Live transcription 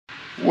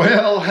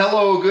Well,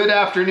 hello, good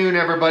afternoon,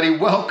 everybody.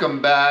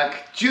 Welcome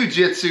back.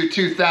 Jiu-Jitsu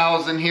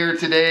 2000 here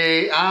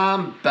today.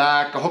 I'm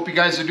back. I hope you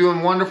guys are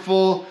doing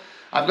wonderful.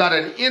 I've got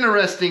an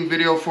interesting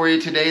video for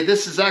you today.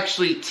 This is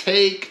actually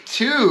take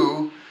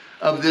 2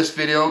 of this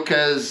video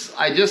because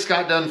I just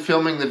got done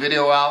filming the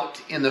video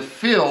out in the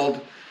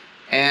field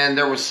and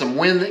there was some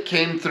wind that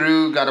came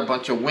through, got a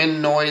bunch of wind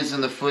noise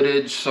in the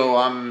footage, so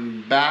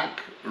I'm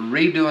back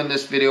redoing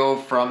this video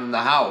from the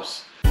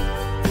house.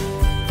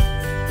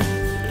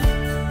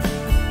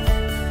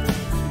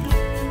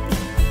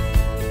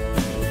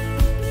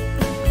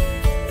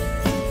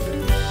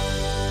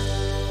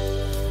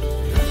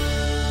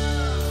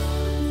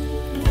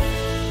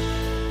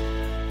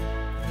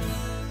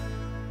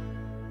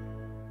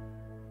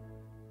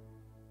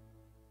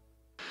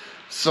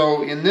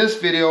 So in this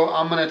video,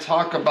 I'm going to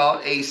talk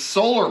about a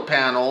solar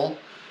panel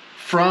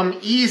from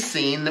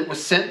ECEEN that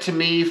was sent to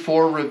me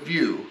for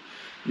review.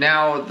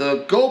 Now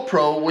the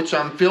GoPro, which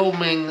I'm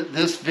filming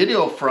this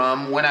video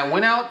from, when I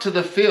went out to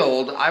the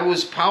field, I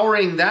was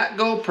powering that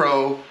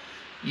GoPro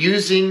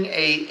using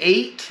a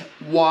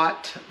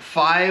 8-watt,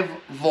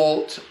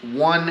 5-volt,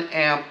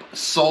 1-amp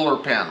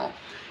solar panel.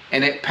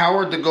 And it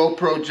powered the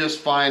GoPro just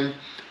fine.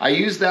 I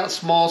used that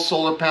small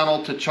solar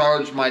panel to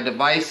charge my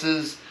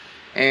devices,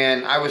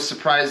 and I was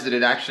surprised that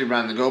it actually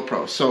ran the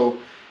GoPro. So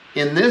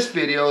in this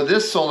video,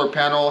 this solar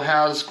panel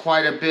has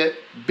quite a bit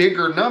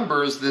bigger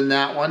numbers than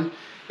that one.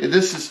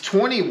 This is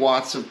 20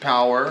 watts of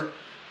power,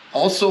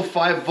 also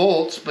 5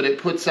 volts, but it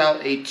puts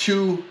out a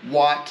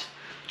 2-watt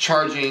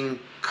charging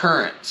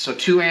current, so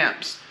 2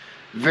 amps.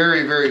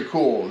 Very, very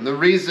cool. And the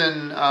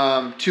reason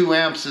 2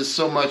 amps is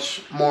so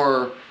much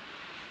more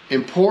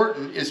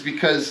important is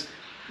because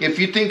if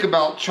you think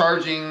about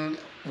charging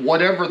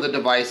whatever the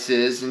device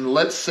is, and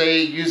let's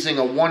say using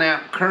a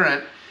 1-amp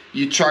current,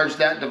 you charge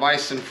that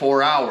device in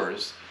 4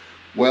 hours.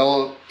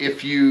 Well,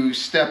 if you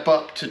step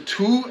up to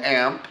 2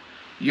 amp,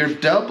 you're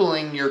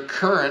doubling your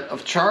current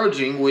of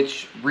charging,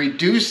 which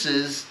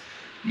reduces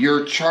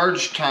your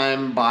charge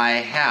time by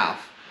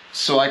half.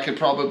 So I could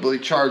probably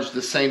charge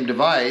the same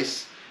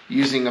device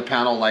using a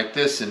panel like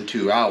this in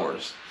 2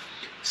 hours.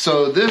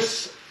 So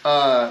this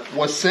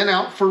was sent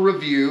out for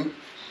review.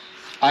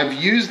 I've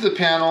used the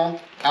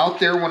panel out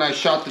there when I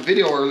shot the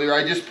video earlier.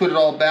 I just put it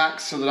all back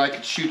so that I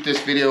could shoot this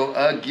video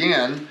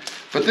again.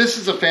 But this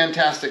is a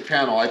fantastic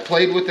panel. I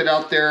played with it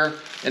out there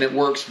and it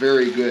works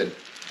very good.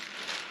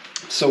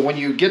 So when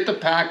you get the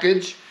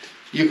package,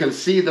 you can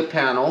see the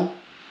panel,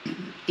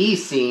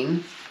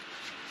 ECEEN.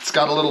 It's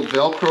got a little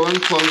Velcro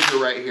enclosure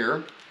right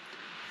here.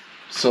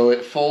 So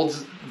it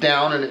folds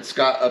down and it's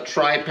got a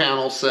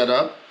tri-panel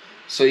setup.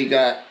 So you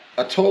got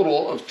a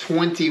total of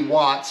 20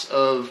 watts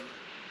of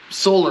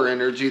solar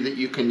energy that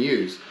you can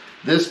use.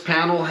 This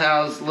panel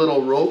has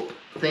little rope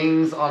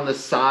things on the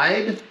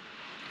side,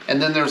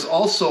 and then there's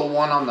also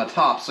one on the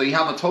top. So you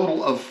have a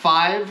total of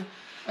 5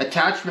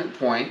 attachment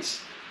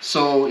points.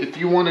 So if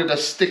you wanted to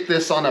stick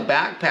this on a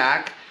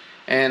backpack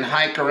and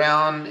hike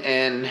around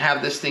and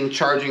have this thing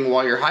charging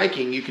while you're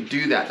hiking, you could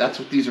do that. That's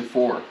what these are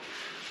for.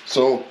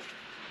 So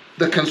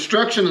the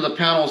construction of the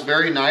panel is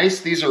very nice.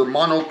 These are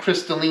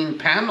monocrystalline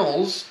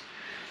panels,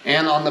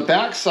 and on the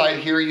back side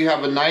here you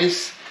have a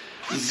nice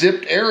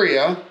zipped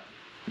area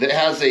that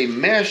has a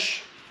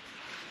mesh,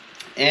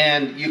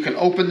 and you can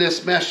open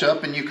this mesh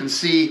up and you can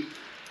see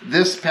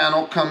this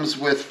panel comes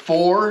with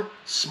 4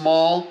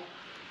 small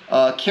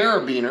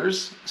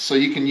carabiners, so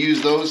you can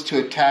use those to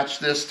attach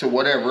this to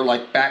whatever,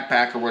 like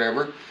backpack or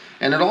whatever.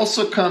 And it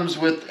also comes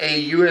with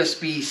a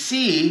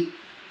USB-C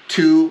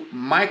to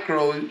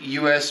micro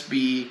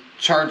USB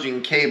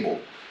charging cable.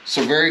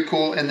 So very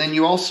cool. And then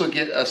you also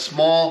get a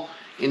small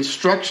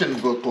instruction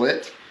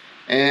booklet,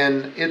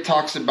 and it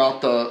talks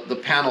about the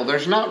panel.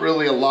 There's not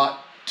really a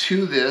lot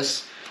to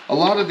this. A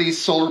lot of these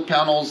solar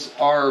panels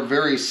are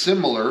very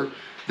similar.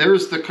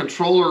 There's the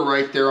controller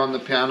right there on the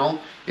panel.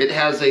 It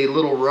has a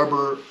little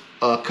rubber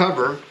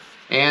cover,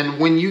 and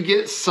when you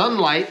get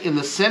sunlight in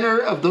the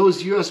center of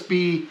those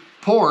USB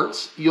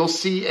ports, you'll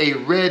see a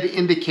red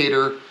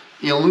indicator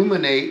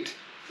illuminate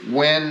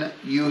when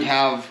you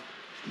have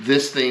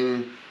this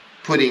thing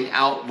putting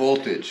out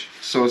voltage.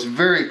 So it's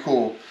very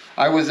cool.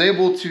 I was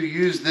able to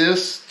use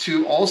this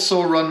to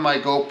also run my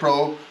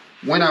GoPro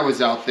when I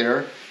was out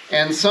there.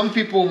 And some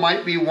people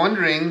might be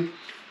wondering,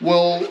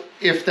 well,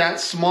 if that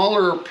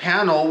smaller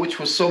panel, which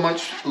was so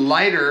much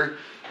lighter,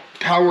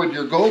 powered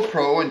your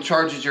GoPro and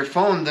charges your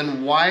phone,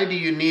 then why do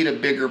you need a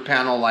bigger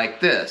panel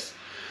like this?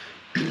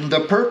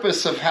 The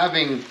purpose of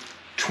having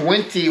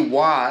 20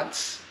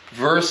 watts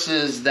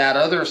versus that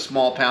other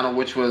small panel,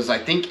 which was I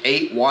think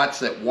 8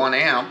 watts at 1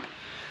 amp,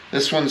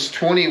 this one's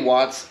 20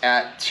 watts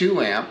at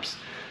 2 amps.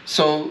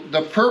 So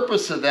the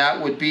purpose of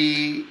that would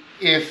be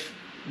if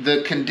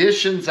the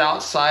conditions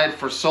outside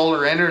for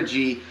solar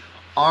energy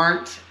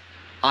aren't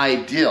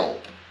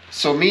ideal.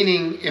 So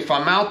meaning if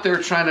I'm out there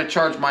trying to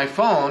charge my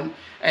phone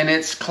and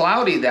it's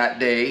cloudy that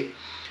day,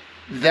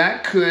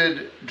 that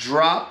could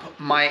drop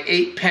my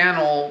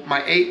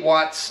 8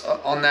 watts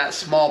on that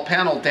small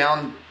panel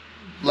down,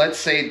 let's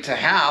say to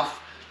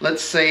half,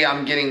 let's say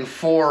I'm getting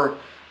 4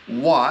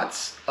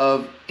 watts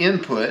of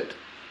input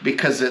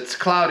because it's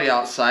cloudy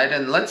outside,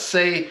 and let's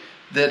say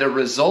that a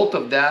result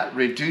of that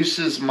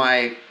reduces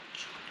my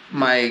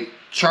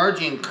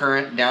charging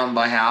current down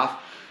by half.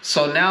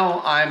 So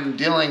now I'm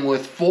dealing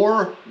with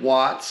 4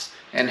 watts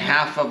and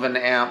half of an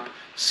amp.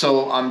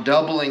 So I'm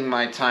doubling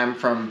my time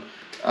from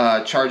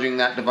charging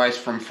that device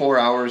from 4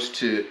 hours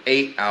to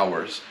 8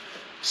 hours.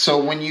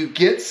 So when you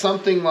get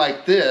something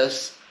like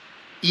this,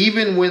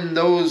 even when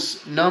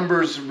those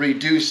numbers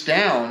reduce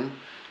down,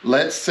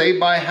 let's say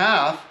by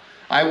half,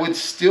 I would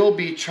still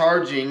be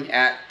charging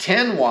at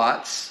 10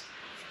 watts,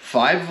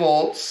 5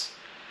 volts,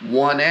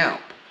 1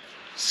 amp.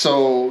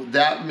 So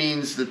that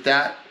means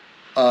that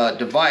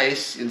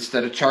device,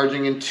 instead of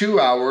charging in 2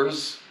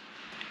 hours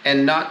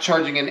and not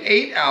charging in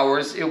 8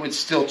 hours, it would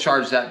still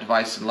charge that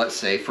device in, let's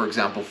say, for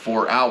example,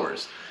 4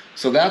 hours.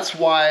 So that's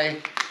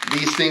why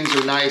these things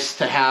are nice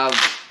to have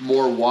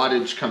more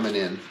wattage coming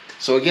in.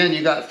 So again,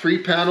 you got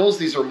 3 panels.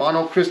 These are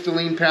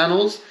monocrystalline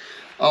panels.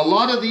 A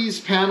lot of these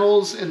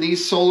panels and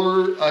these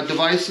solar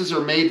devices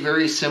are made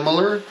very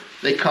similar.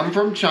 They come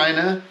from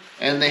China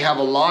and they have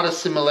a lot of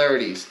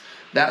similarities.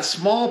 That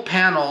small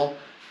panel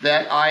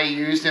that I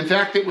used, in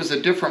fact it was a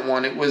different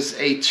one. It was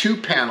a 2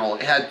 panel.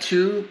 It had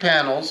 2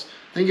 panels.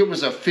 I think it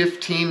was a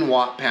 15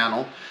 watt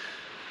panel.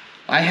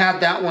 I had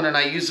that one and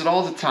I use it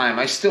all the time.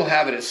 I still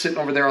have it. It's sitting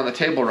over there on the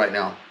table right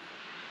now.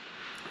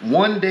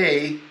 One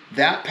day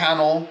that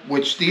panel,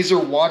 which these are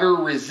water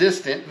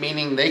resistant,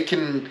 meaning they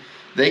can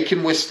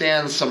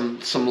withstand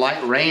some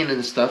light rain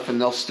and stuff and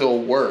they'll still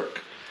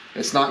work.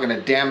 It's not going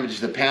to damage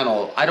the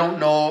panel. I don't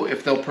know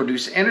if they'll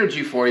produce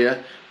energy for you,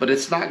 but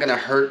it's not going to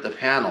hurt the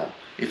panel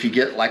if you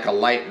get like a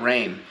light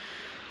rain.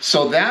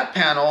 So that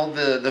panel,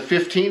 the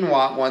 15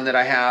 watt one that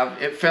I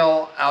have, it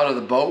fell out of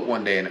the boat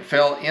one day and it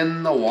fell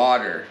in the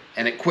water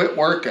and it quit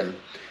working.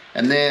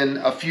 And then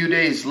a few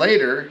days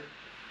later,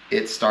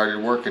 it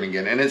started working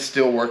again, and it's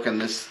still working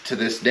to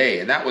this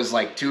day. And that was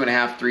like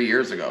 2.5, 3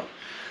 years ago.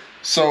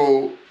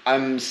 So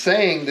I'm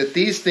saying that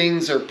these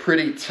things are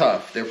pretty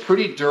tough. They're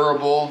pretty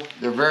durable.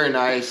 They're very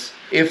nice.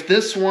 If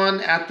this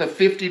one at the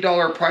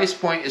 $50 price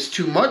point is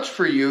too much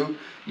for you,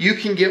 you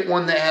can get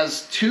one that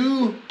has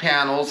 2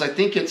 panels. I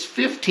think it's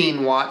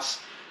 15 watts,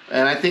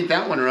 and I think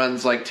that one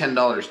runs like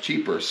 $10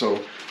 cheaper.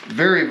 So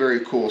very, very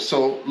cool.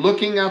 So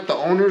looking at the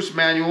owner's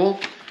manual,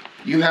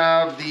 you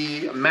have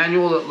the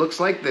manual that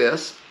looks like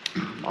this.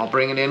 I'll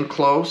bring it in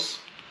close,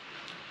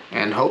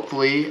 and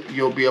hopefully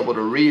you'll be able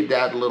to read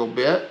that a little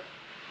bit.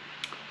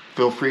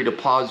 Feel free to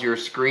pause your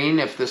screen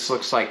if this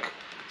looks like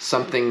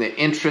something that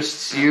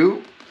interests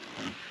you.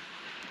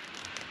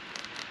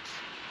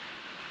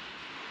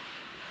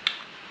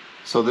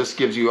 So this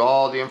gives you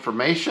all the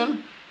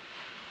information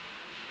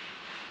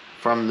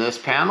from this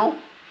panel.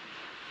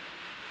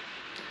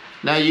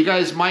 Now you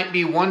guys might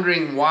be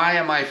wondering, why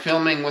am I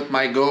filming with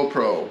my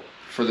GoPro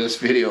for this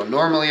video?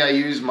 Normally I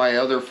use my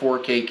other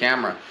 4K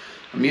camera.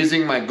 I'm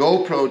using my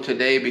GoPro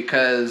today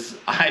because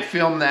I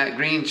filmed that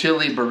green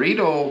chili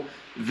burrito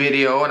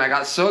video and I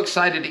got so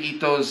excited to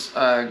eat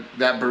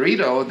that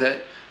burrito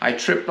that I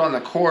tripped on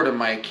the cord and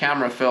my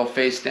camera fell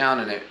face down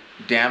and it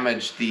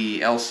damaged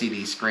the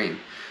LCD screen.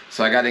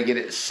 So I got to get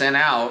it sent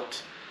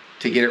out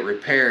to get it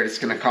repaired. It's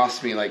going to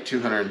cost me like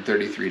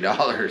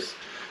 $233.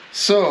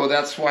 So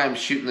that's why I'm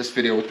shooting this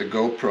video with the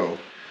GoPro.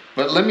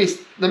 But let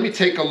me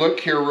take a look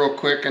here real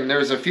quick, and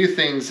there's a few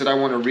things that I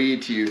want to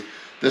read to you.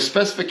 The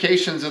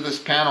specifications of this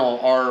panel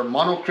are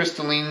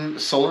monocrystalline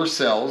solar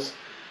cells.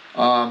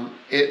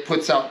 It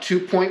puts out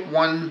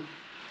 2.1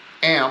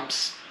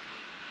 amps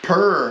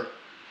per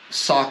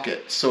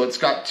socket. So it's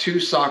got 2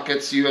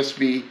 sockets,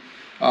 USB.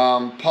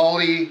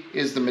 Poly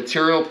is the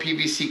material,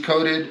 PVC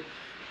coated.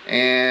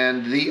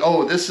 And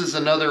this is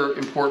another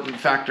important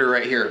factor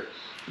right here.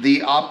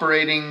 The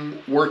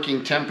operating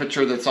working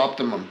temperature that's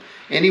optimum.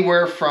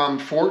 Anywhere from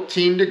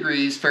 14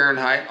 degrees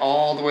Fahrenheit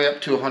all the way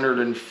up to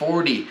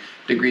 140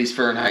 degrees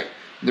Fahrenheit.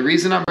 The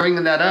reason I'm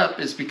bringing that up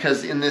is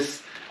because in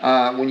this,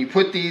 when you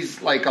put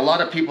these, like a lot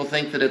of people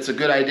think that it's a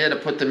good idea to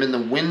put them in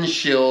the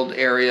windshield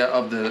area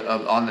on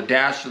the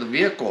dash of the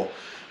vehicle.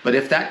 But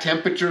if that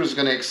temperature is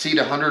going to exceed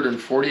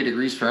 140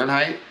 degrees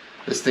Fahrenheit,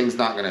 this thing's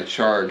not going to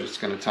charge. It's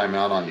going to time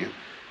out on you.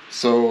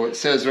 So it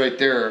says right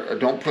there,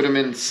 don't put them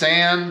in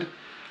sand,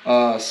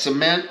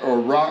 cement, or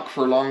rock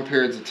for long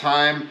periods of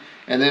time.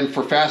 And then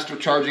for faster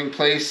charging,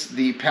 place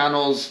the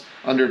panels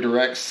under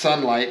direct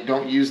sunlight.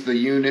 Don't use the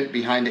unit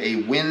behind a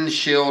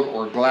windshield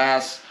or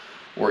glass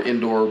or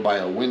indoor by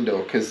a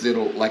window, because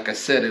it'll, like I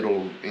said,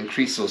 it'll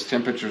increase those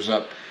temperatures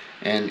up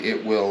and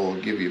it will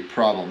give you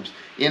problems.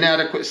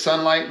 Inadequate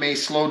sunlight may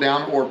slow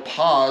down or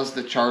pause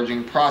the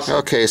charging process.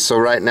 Okay, so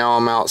right now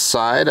I'm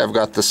outside. I've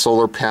got the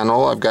solar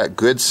panel. I've got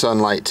good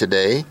sunlight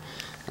today,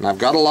 and I've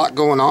got a lot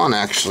going on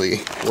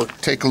actually. We'll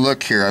take a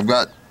look here. I've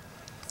got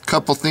a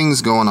couple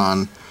things going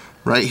on.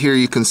 Right here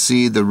you can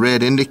see the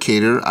red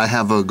indicator. I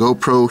have a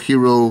GoPro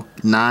Hero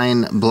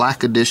 9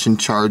 Black Edition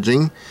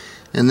charging,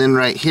 and then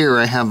right here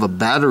I have a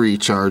battery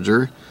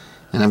charger,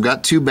 And I've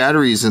got two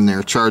batteries in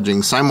there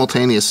charging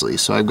simultaneously.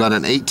 So I've got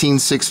an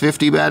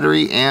 18650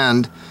 battery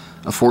and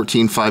a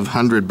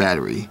 14500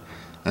 battery.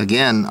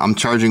 Again, I'm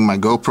charging my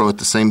GoPro at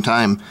the same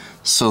time.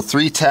 So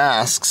 3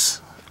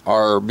 tasks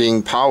are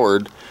being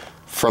powered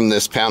from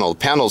this panel. The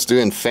panel's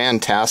doing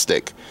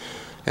fantastic.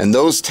 And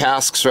those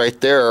tasks right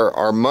there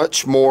are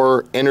much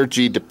more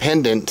energy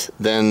dependent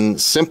than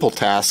simple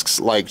tasks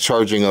like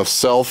charging a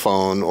cell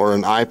phone or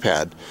an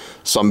iPad.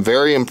 So I'm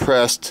very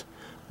impressed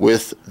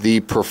with the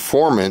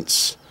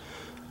performance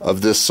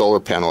of this solar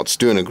panel. It's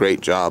doing a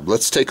great job.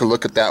 Let's take a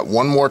look at that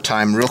one more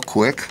time real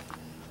quick.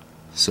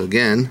 So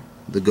again,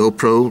 the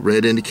GoPro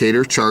red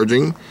indicator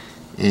charging,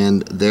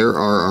 and there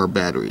are our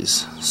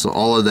batteries. So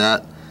all of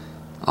that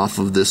off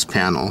of this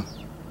panel.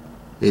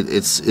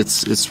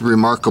 It's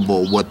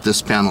remarkable what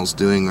this panel's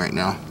doing right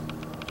now.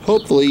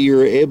 Hopefully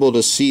you're able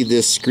to see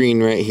this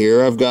screen right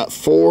here. I've got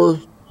 4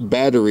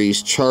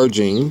 batteries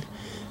charging.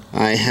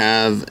 I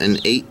have an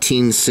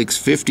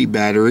 18650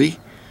 battery,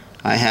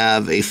 I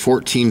have a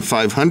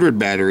 14500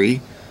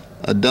 battery,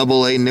 a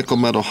AA nickel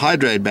metal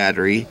hydride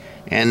battery,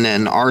 and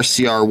an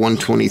RCR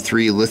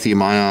 123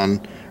 lithium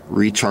ion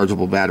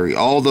rechargeable battery.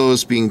 All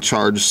those being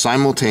charged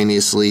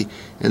simultaneously,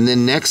 and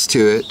then next to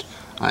it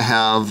I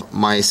have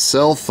my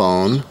cell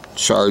phone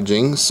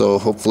charging. So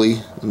hopefully,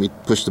 let me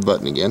push the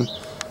button again.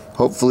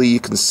 Hopefully you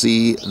can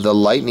see the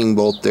lightning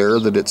bolt there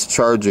that it's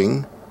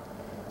charging.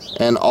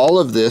 And all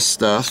of this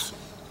stuff,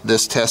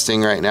 this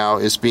testing right now,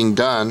 is being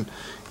done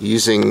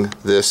using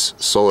this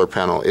solar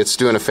panel. It's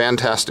doing a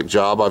fantastic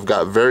job. I've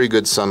got very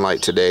good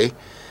sunlight today,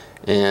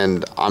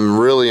 and I'm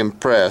really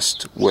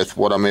impressed with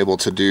what I'm able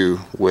to do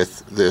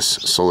with this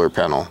solar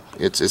panel.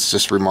 It's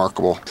just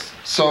remarkable.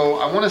 So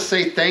I want to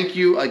say thank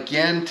you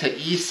again to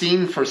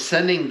ECEEN for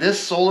sending this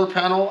solar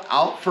panel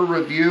out for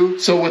review.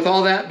 So with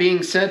all that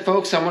being said,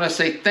 folks, I want to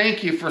say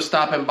thank you for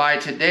stopping by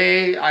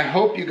today. I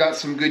hope you got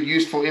some good,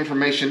 useful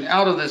information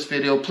out of this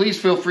video. Please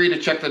feel free to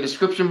check the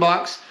description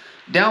box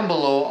down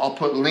below. I'll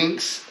put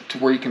links to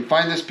where you can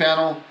find this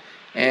panel,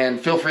 and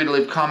feel free to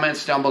leave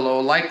comments down below.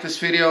 Like this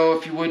video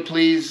if you would,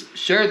 please.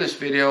 Share this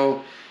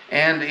video,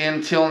 and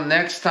until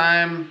next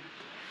time,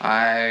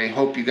 I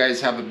hope you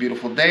guys have a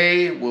beautiful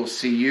day. We'll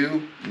see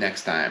you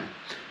next time.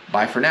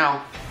 Bye for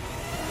now.